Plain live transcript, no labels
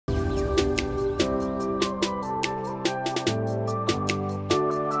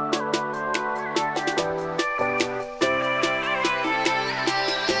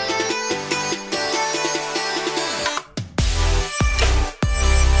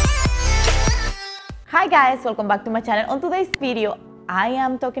Hi guys, welcome back to my channel. On today's video, I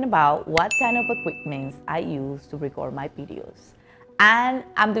am talking about what kind of equipment I use to record my videos. And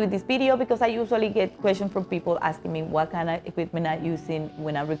I'm doing this video because I usually get questions from people asking me what kind of equipment I'm using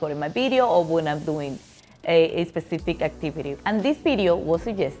when I'm recording my video or when I'm doing a specific activity. And this video was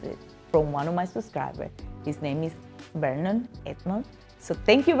suggested from one of my subscribers. His name is Vernon Edmond. So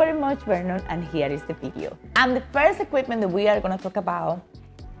thank you very much, Vernon, and here is the video. And the first equipment that we are going to talk about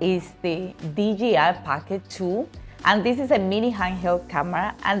is the DJI Pocket 2. And this is a mini handheld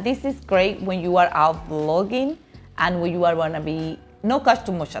camera. And this is great when you are out vlogging and when you are going to be not catch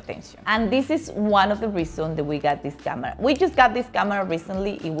too much attention. And this is one of the reasons that we got this camera. We just got this camera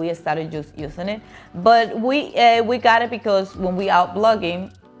recently and we started just using it. But we got it because when we out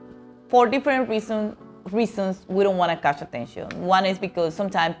vlogging, for different reasons we don't want to catch attention. One is because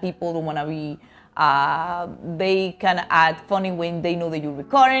sometimes people don't want to be they kind of act funny when they know that you're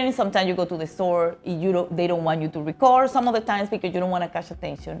recording. Sometimes you go to the store, they don't want you to record some of the times because you don't want to catch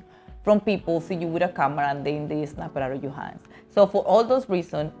attention from people see you with a camera and then they snap it out of your hands. So for all those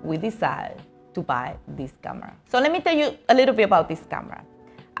reasons, we decided to buy this camera. So let me tell you a little bit about this camera.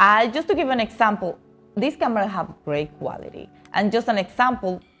 Just to give an example, this camera have great quality. And just an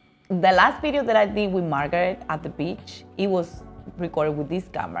example, the last video that I did with Margaret at the beach, it was recorded with this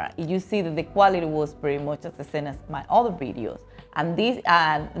camera. You see that the quality was pretty much the same as my other videos. And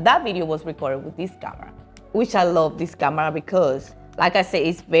that video was recorded with this camera, which I love this camera because, like I said,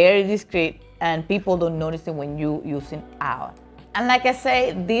 it's very discreet and people don't notice it when you using out. And like I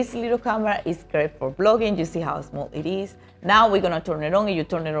said, this little camera is great for vlogging. You see how small it is. Now we're gonna turn it on, and you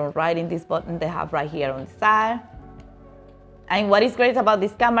turn it on right in this button they have right here on the side. And what is great about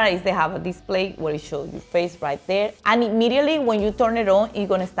this camera is they have a display where it shows your face right there. And immediately when you turn it on, it's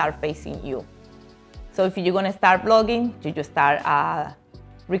gonna start facing you. So if you're gonna start vlogging, you just start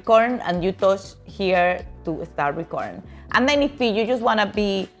recording and you touch here to start recording. And then if you just wanna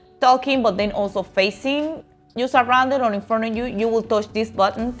be talking but then also facing you surrounded or in front of you, you will touch this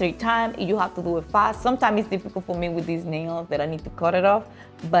button 3 times. You have to do it fast. Sometimes it's difficult for me with these nails that I need to cut it off,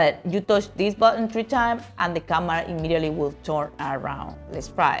 but you touch this button 3 times and the camera immediately will turn around. Let's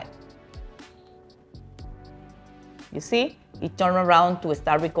try it. You see? It turns around to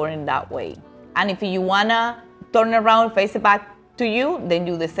start recording that way. And if you wanna turn around, face it back to you, then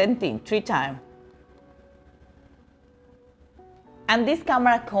do the same thing 3 times. And this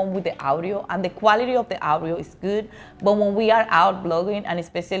camera comes with the audio, and the quality of the audio is good. But when we are out vlogging, and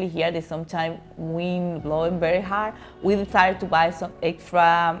especially here, there's sometimes wind blowing very hard, we decided to buy some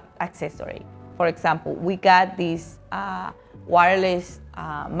extra accessory. For example, we got this wireless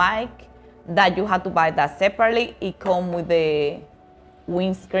mic that you have to buy that separately. It comes with the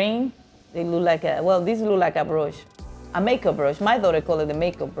windscreen. They look like this looks like a brush, a makeup brush. My daughter calls it the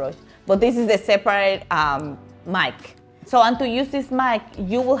makeup brush, but this is the separate mic. So, and to use this mic,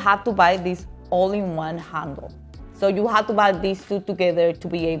 you will have to buy this all-in-one handle. So you have to buy these 2 together to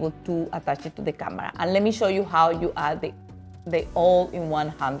be able to attach it to the camera. And let me show you how you add the all-in-one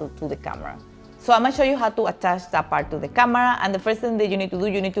handle to the camera. So I'm gonna show you how to attach that part to the camera. And the first thing that you need to do,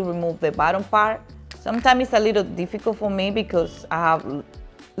 you need to remove the bottom part. Sometimes it's a little difficult for me because I have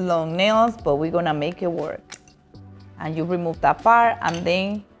long nails, but we're gonna make it work. And you remove that part, and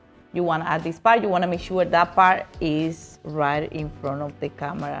then you want to add this part. You want to make sure that part is right in front of the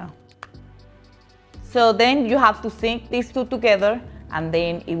camera. So then you have to sync these 2 together, and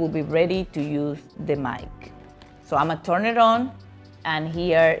then it will be ready to use the mic. So I'm gonna turn it on, and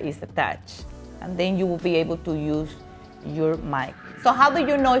here is attached. And then you will be able to use your mic. So how do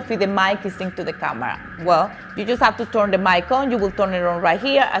you know if the mic is synced to the camera? Well, you just have to turn the mic on. You will turn it on right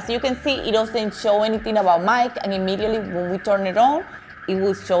here. As you can see, it doesn't show anything about mic, and immediately when we turn it on, it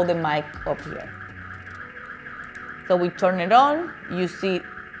will show the mic up here. So we turn it on, you see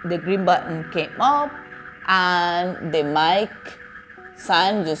the green button came up and the mic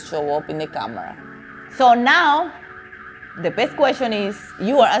sign just show up in the camera. So now, the best question is,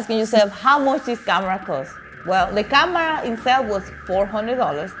 you are asking yourself, how much this camera costs? Well, the camera itself was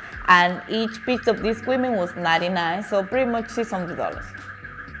 $400 and each piece of this equipment was $99, so pretty much $600.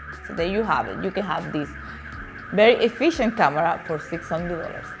 So there you have it. You can have this very efficient camera for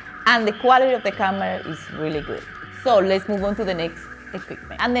 $600. And the quality of the camera is really good. So let's move on to the next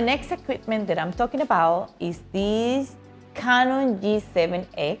equipment. And the next equipment that I'm talking about is this Canon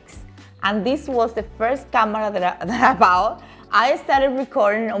G7X. And this was the first camera that I bought. I started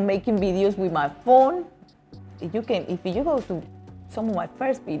recording or making videos with my phone. If you go to some of my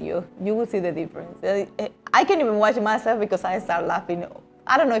first videos, you will see the difference. I can't even watch myself because I start laughing.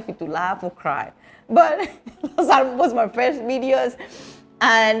 I don't know if to laugh or cry, but those was my first videos.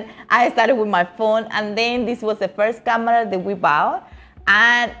 And I started with my phone, and then this was the first camera that we bought.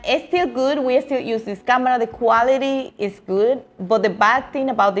 And it's still good, we still use this camera, the quality is good, but the bad thing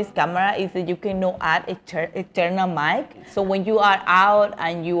about this camera is that you cannot add external mic. So when you are out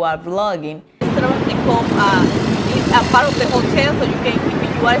and you are vlogging, instead of it's a part of the hotel, so you can,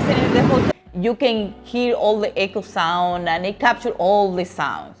 if you are sitting in the hotel, you can hear all the echo sound and it captures all the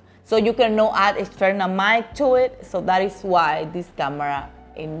sounds. So you cannot add external mic to it, so that is why this camera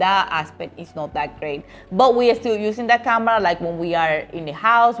in that aspect is not that great. But we are still using that camera, like when we are in the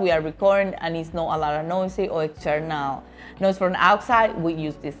house, we are recording and it's not a lot of noisy or external noise from outside, we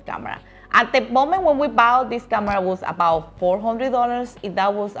use this camera. At the moment when we bought this camera was about $400,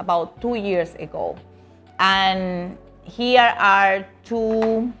 that was about 2 years ago. And here are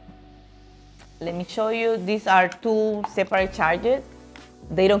two, let me show you, these are two separate chargers.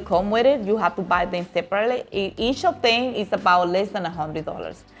 They don't come with it, you have to buy them separately. Each of them is about less than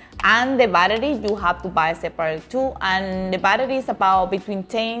 $100. And the battery, you have to buy separately too. And the battery is about between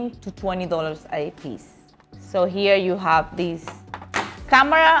 $10 to $20 a piece. So here you have this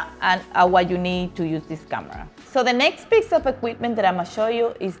camera and what you need to use this camera. So the next piece of equipment that I'm gonna show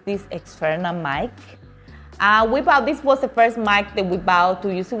you is this external mic. This was the first mic that we bought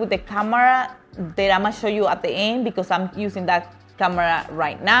to use it with the camera that I'm gonna show you at the end because I'm using that camera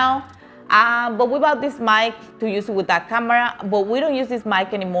right now. But we bought this mic to use it with that camera, but we don't use this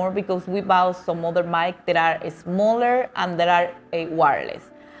mic anymore because we bought some other mic that are smaller and that are wireless.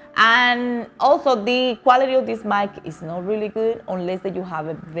 And also the quality of this mic is not really good unless that you have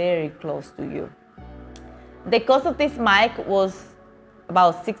it very close to you. The cost of this mic was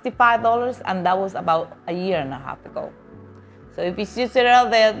about $65, and that was about a year and a half ago. So if it's just out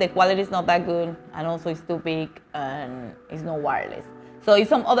there, the quality is not that good, and also it's too big and it's not wireless. So it's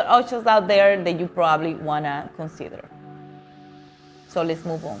some other options out there that you probably wanna consider. So let's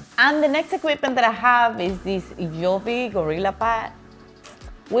move on. And the next equipment that I have is this Joby Gorilla Pod.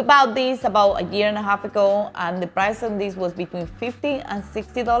 We bought this about a year and a half ago, and the price on this was between $50 and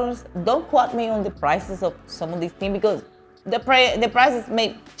 $60. Don't quote me on the prices of some of these things because the prices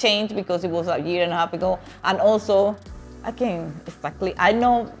may change because it was a year and a half ago, and also I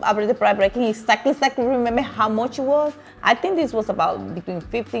know about the price, but I can't exactly remember how much it was. I think this was about between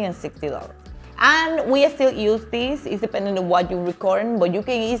 $50 and $60. And we still use this, it's depending on what you're recording, but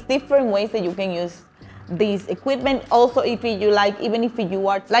it's different ways that you can use this equipment. Also, if you like, even if you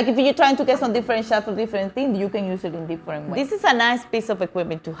are, like if you're trying to get some different shots of different things, you can use it in different ways. This is a nice piece of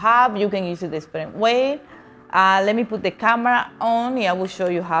equipment to have. You can use it different way. Let me put the camera on. I will show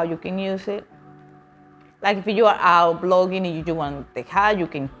you how you can use it. Like if you are out vlogging and you just want to take hat, you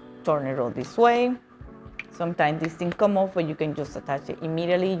can turn it all this way. Sometimes this thing come off, but you can just attach it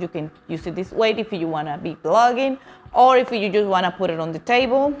immediately. You can use it this way if you want to be vlogging, or if you just want to put it on the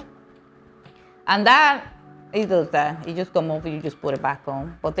table. And it does that. It just come off and you just put it back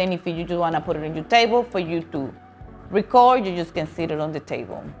on. But then if you just want to put it on your table for you to record, you just can sit it on the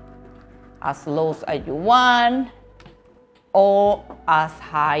table as low as you want, or as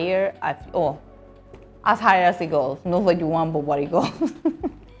higher as it goes. Not what you want, but what it goes.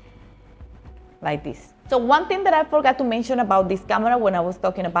 Like this. So one thing that I forgot to mention about this camera when I was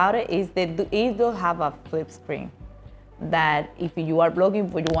talking about it is that it does have a flip screen. That if you are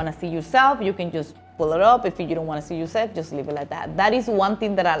vlogging but you want to see yourself, you can just pull it up. If you don't want to see yourself, just leave it like that. That is one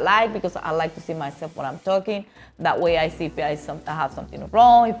thing that I like because I like to see myself when I'm talking. That way I see if I have something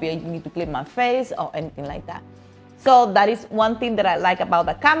wrong, if I need to clean my face or anything like that. So that is one thing that I like about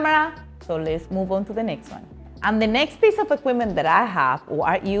the camera. So let's move on to the next one. And the next piece of equipment that I have or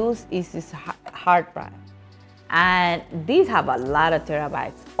I use is this hard drive. And these have a lot of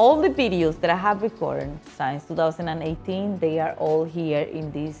terabytes. All the videos that I have recorded since 2018, they are all here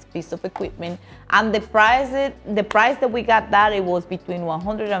in this piece of equipment. And the price that we got that, it was between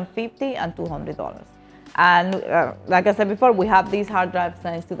 $150 and $200. And like I said before, we have this hard drive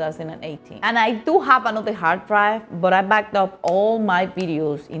since 2018. And I do have another hard drive, but I backed up all my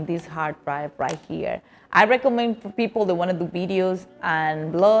videos in this hard drive right here. I recommend for people that want to do videos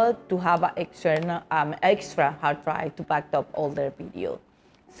and vlog to have an extra hard drive to back up all their videos.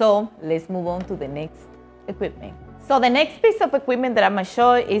 So let's move on to the next equipment. So the next piece of equipment that I'm going to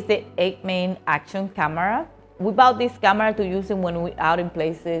show is the APEMAN action camera. We bought this camera to use it when we're out in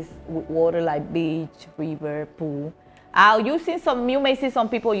places with water like beach, river, pool. You may see some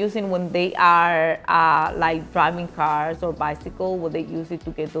people using when they are like driving cars or bicycle, where they use it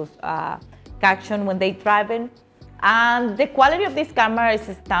to get those action when they driving. And the quality of this camera is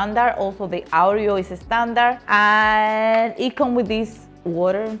standard. Also the audio is standard, and it comes with this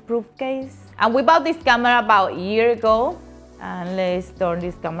waterproof case. And we bought this camera about a year ago, And let's turn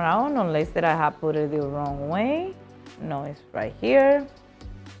this camera on, unless that I have put it the wrong way. No, it's right here.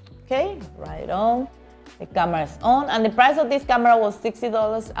 Okay, right on. The camera is on, and the price of this camera was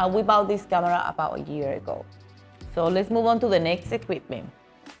 $60, and we bought this camera about a year ago. So let's move on to the next equipment.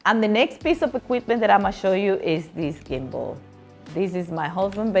 And the next piece of equipment that I'm gonna show you is this gimbal. This is my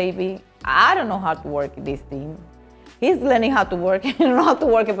husband, baby. I don't know how to work this thing. He's learning how to work and I don't know how to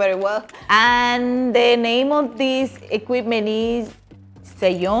work it very well. And the name of this equipment is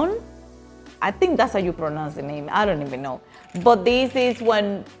Seyon. I think that's how you pronounce the name. I don't even know. But this is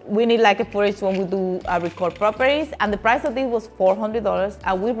when we need like a footage when we do record properties. And the price of this was $400.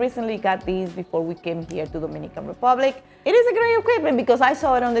 And we recently got these before we came here to Dominican Republic. It is a great equipment because I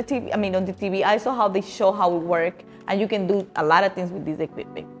saw it on the TV. On the TV, I saw how they show how it works. And you can do a lot of things with this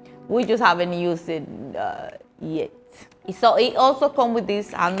equipment. We just haven't used it yet. So it also comes with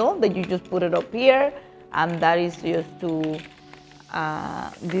this handle that you just put it up here. And that is just to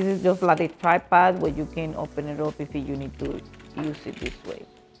this is just like a tripod where you can open it up if you need to use it this way.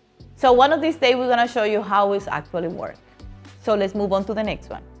 So one of these days we're gonna show you how it actually works. So let's move on to the next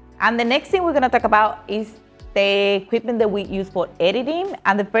one. And the next thing we're gonna talk about is the equipment that we use for editing.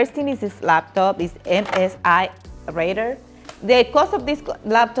 And the first thing is this laptop, is MSI Raider. The cost of this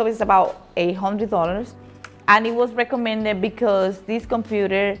laptop is about $800. And it was recommended because this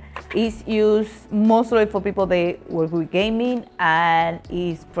computer is used mostly for people that work with gaming and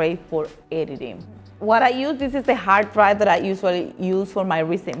is great for editing. What I use, this is the hard drive that I usually use for my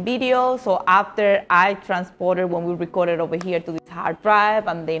recent video. So after I transported, when we recorded over here to this hard drive,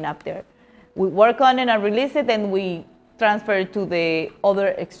 and then after we work on it and release it, then we transfer it to the other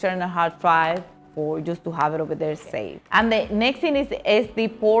external hard drive or just to have it over there saved. And the next thing is the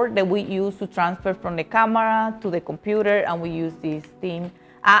SD port that we use to transfer from the camera to the computer, and we use this thing.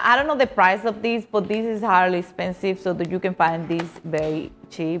 I don't know the price of this, but this is hardly expensive, so that you can find this very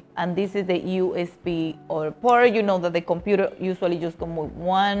cheap. And this is the USB or port. You know that the computer usually just comes with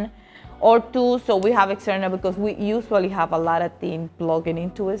one or two, so we have external because we usually have a lot of things plugging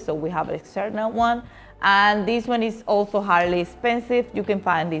into it, so we have an external one. And this one is also hardly expensive. You can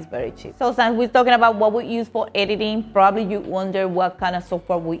find this very cheap. So since we're talking about what we use for editing, probably you wonder what kind of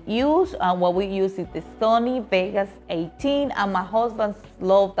software we use. And what we use is the Sony Vegas 18, and my husband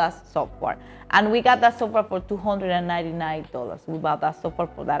loves that software. And we got that software for $299. We bought that software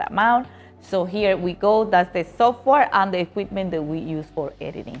for that amount. So here we go. That's the software and the equipment that we use for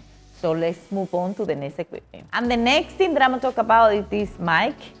editing. So let's move on to the next equipment. And the next thing that I'm gonna talk about is this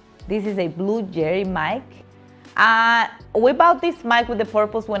mic. This is a blue Yeti mic. We bought this mic with the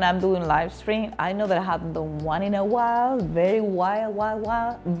purpose when I'm doing live stream. I know that I haven't done one in a while, very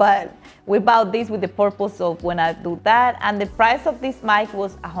while, but we bought this with the purpose of when I do that. And the price of this mic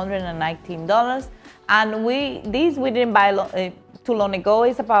was $119. And we didn't buy too long ago.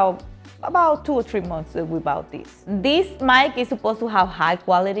 It's about 2 or 3 months that we bought this. This mic is supposed to have high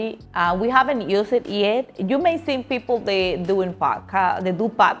quality. We haven't used it yet. You may see people they do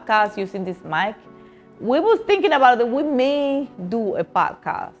podcasts using this mic. We was thinking about it. We may do a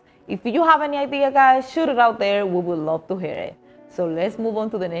podcast. If you have any idea, guys, shoot it out there. We would love to hear it. So let's move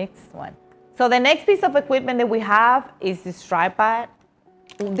on to the next one. So the next piece of equipment that we have is this tripod.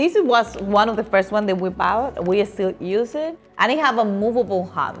 This was one of the first ones that we bought. We still use it. And it have a movable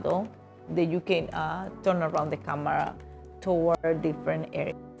handle that you can turn around the camera toward different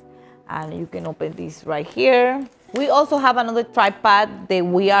areas. And you can open this right here. We also have another tripod that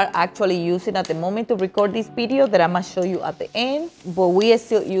we are actually using at the moment to record this video that I'm gonna show you at the end, but we are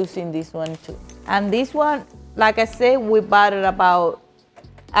still using this one too. And this one, like I said, we bought it about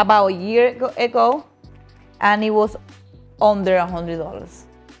a year ago, and it was under $100.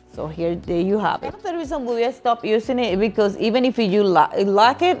 So there you have it. One of the reasons we stopped using it is because even if you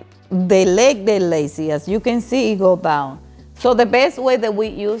lock it, the leg, they're lazy. As you can see, it go down. So the best way that we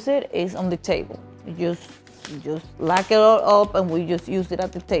use it is on the table. You just lock it all up, and we just use it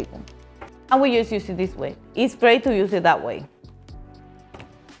at the table. And we just use it this way. It's great to use it that way.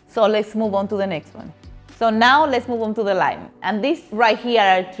 So let's move on to the next one. So now let's move on to the lining. And this right here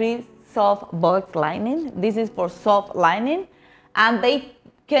are 3 soft box lining. This is for soft lining. And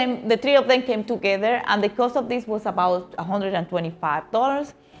the 3 of them came together, and the cost of this was about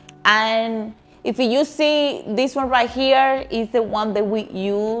 $125. And if you see, this one right here is the one that we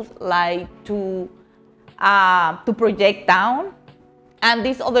use like to project down, and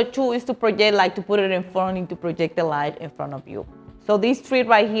this other 2 is to project, like to put it in front and to project the light in front of you. So these 3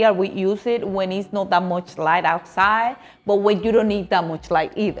 right here, we use it when it's not that much light outside, but when you don't need that much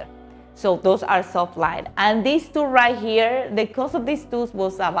light either. So those are soft light. And these 2 right here, the cost of these 2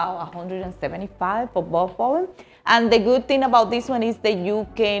 was about $175 for both of them. And the good thing about this one is that you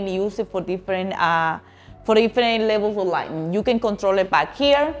can use it for different levels of lighting. You can control it back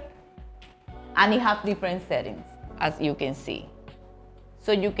here, and it has different settings, as you can see.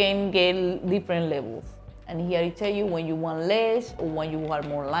 So you can get different levels. And here it tells you when you want less or when you want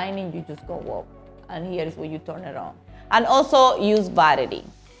more lighting, you just go up. And here is where you turn it on. And also use battery.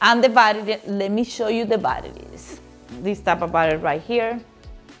 And the battery, let me show you the batteries. This type of battery right here.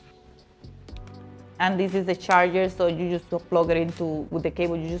 And this is the charger, so you just plug it into, with the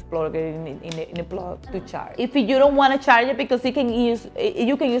cable, you just plug it in the plug to charge. If you don't want to charge it, because you can use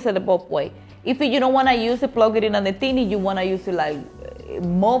it both ways. If you don't want to use it, plug it in on the thingy, you want to use it like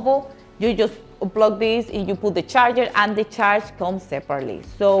mobile, you just plug this and you put the charger, and the charge comes separately.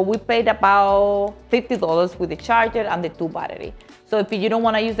 So we paid about $50 with the charger and the 2 battery. So if you don't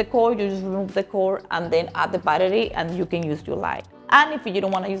want to use the cord, you just remove the cord and then add the battery, and you can use your light. And if you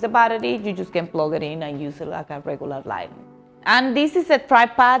don't want to use the battery, you just can plug it in and use it like a regular light. And this is a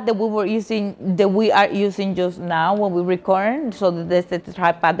tripod that we are using just now when we record. So this is the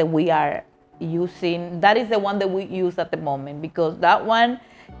tripod that we are using. That is the one that we use at the moment, because that one,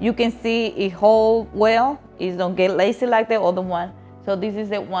 you can see it hold well. It don't get lazy like the other one. So this is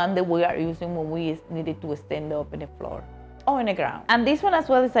the one that we are using when we needed to stand up in the floor or in the ground. And this one as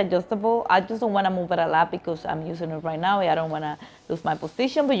well is adjustable. I just don't want to move it a lot because I'm using it right now. I don't want to lose my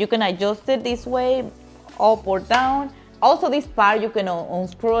position, but you can adjust it this way, up or down. Also, this part, you can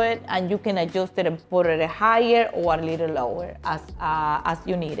unscrew it and you can adjust it and put it higher or a little lower as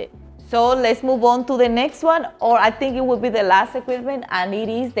you need it. So let's move on to the next one, or I think it will be the last equipment, and it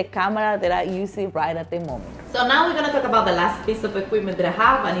is the camera that I use right at the moment. So now we're gonna talk about the last piece of equipment that I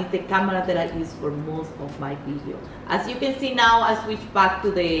have, and it's the camera that I use for most of my video. As you can see now, I switched back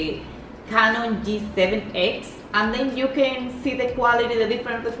to the Canon G7X, and then you can see the quality, the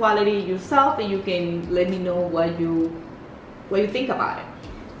difference of the quality yourself, and you can let me know what you think about it.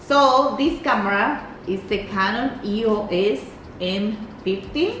 So this camera is the Canon EOS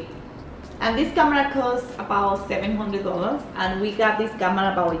M50. And this camera costs about $700, and we got this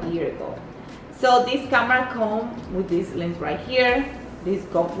camera about a year ago. So this camera comes with this lens right here. This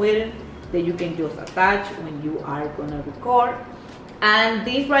comes with it that you can just attach when you are gonna record. And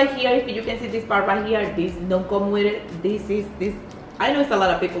this right here, if you can see this part right here, this don't come with it. This. I know it's a lot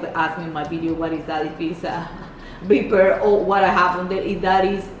of people that ask me in my video, what is that? If it's a beeper or what I have on there. That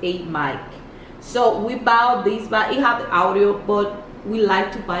is a mic. So we bought this, but it has the audio, but we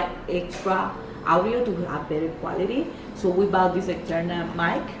like to buy extra audio to have better quality. So we bought this external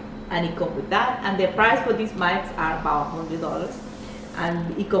mic, and it comes with that. And the price for these mics are about $100,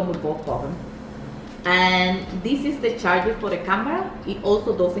 and it comes with both of them. And this is the charger for the camera. It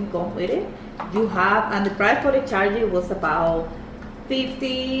also doesn't come with it. You have, and the price for the charger was about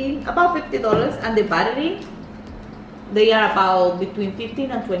 $50, and the battery, they are about between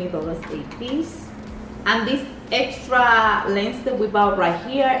 $15 and $20 a piece. And this extra lens that we bought right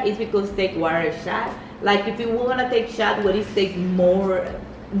here is because take wireless shot. Like if you want to take shot where it takes more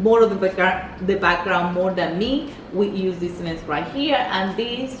of the background more than me, we use this lens right here, and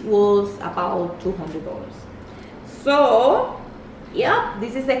this was about $200. So yeah,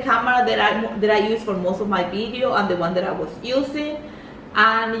 this is the camera that I use for most of my video, and the one that I was using.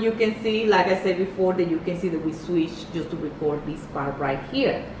 And you can see, like I said before, that you can see that we switched just to record this part right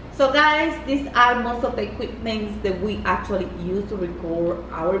here. So guys, these are most of the equipment that we actually use to record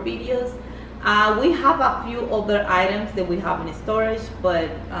our videos. We have a few other items that we have in storage, but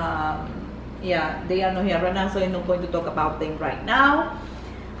yeah, they are not here right now, so I'm not going to talk about them right now.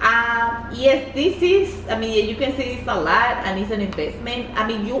 Yes, this is, I mean, you can see it's a lot, and it's an investment. I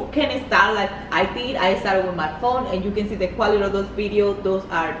mean, you can start like I did. I started with my phone, and you can see the quality of those videos. Those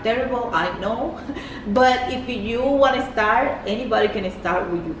are terrible, I know. But if you want to start, anybody can start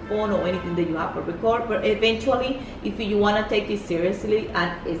with your phone or anything that you have to record. But eventually, if you want to take it seriously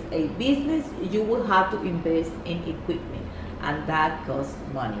and it's a business, you will have to invest in equipment, and that costs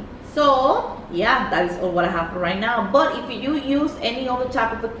money. So yeah, that is all what I have for right now. But if you use any other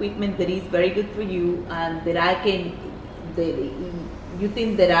type of equipment that is very good for you, and that you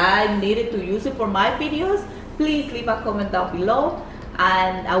think that I needed to use it for my videos, please leave a comment down below,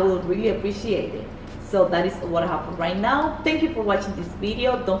 and I will really appreciate it. So that is what I have for right now. Thank you for watching this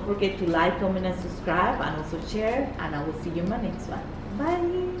video. Don't forget to like, comment, and subscribe, and also share, and I will see you in my next one. Bye.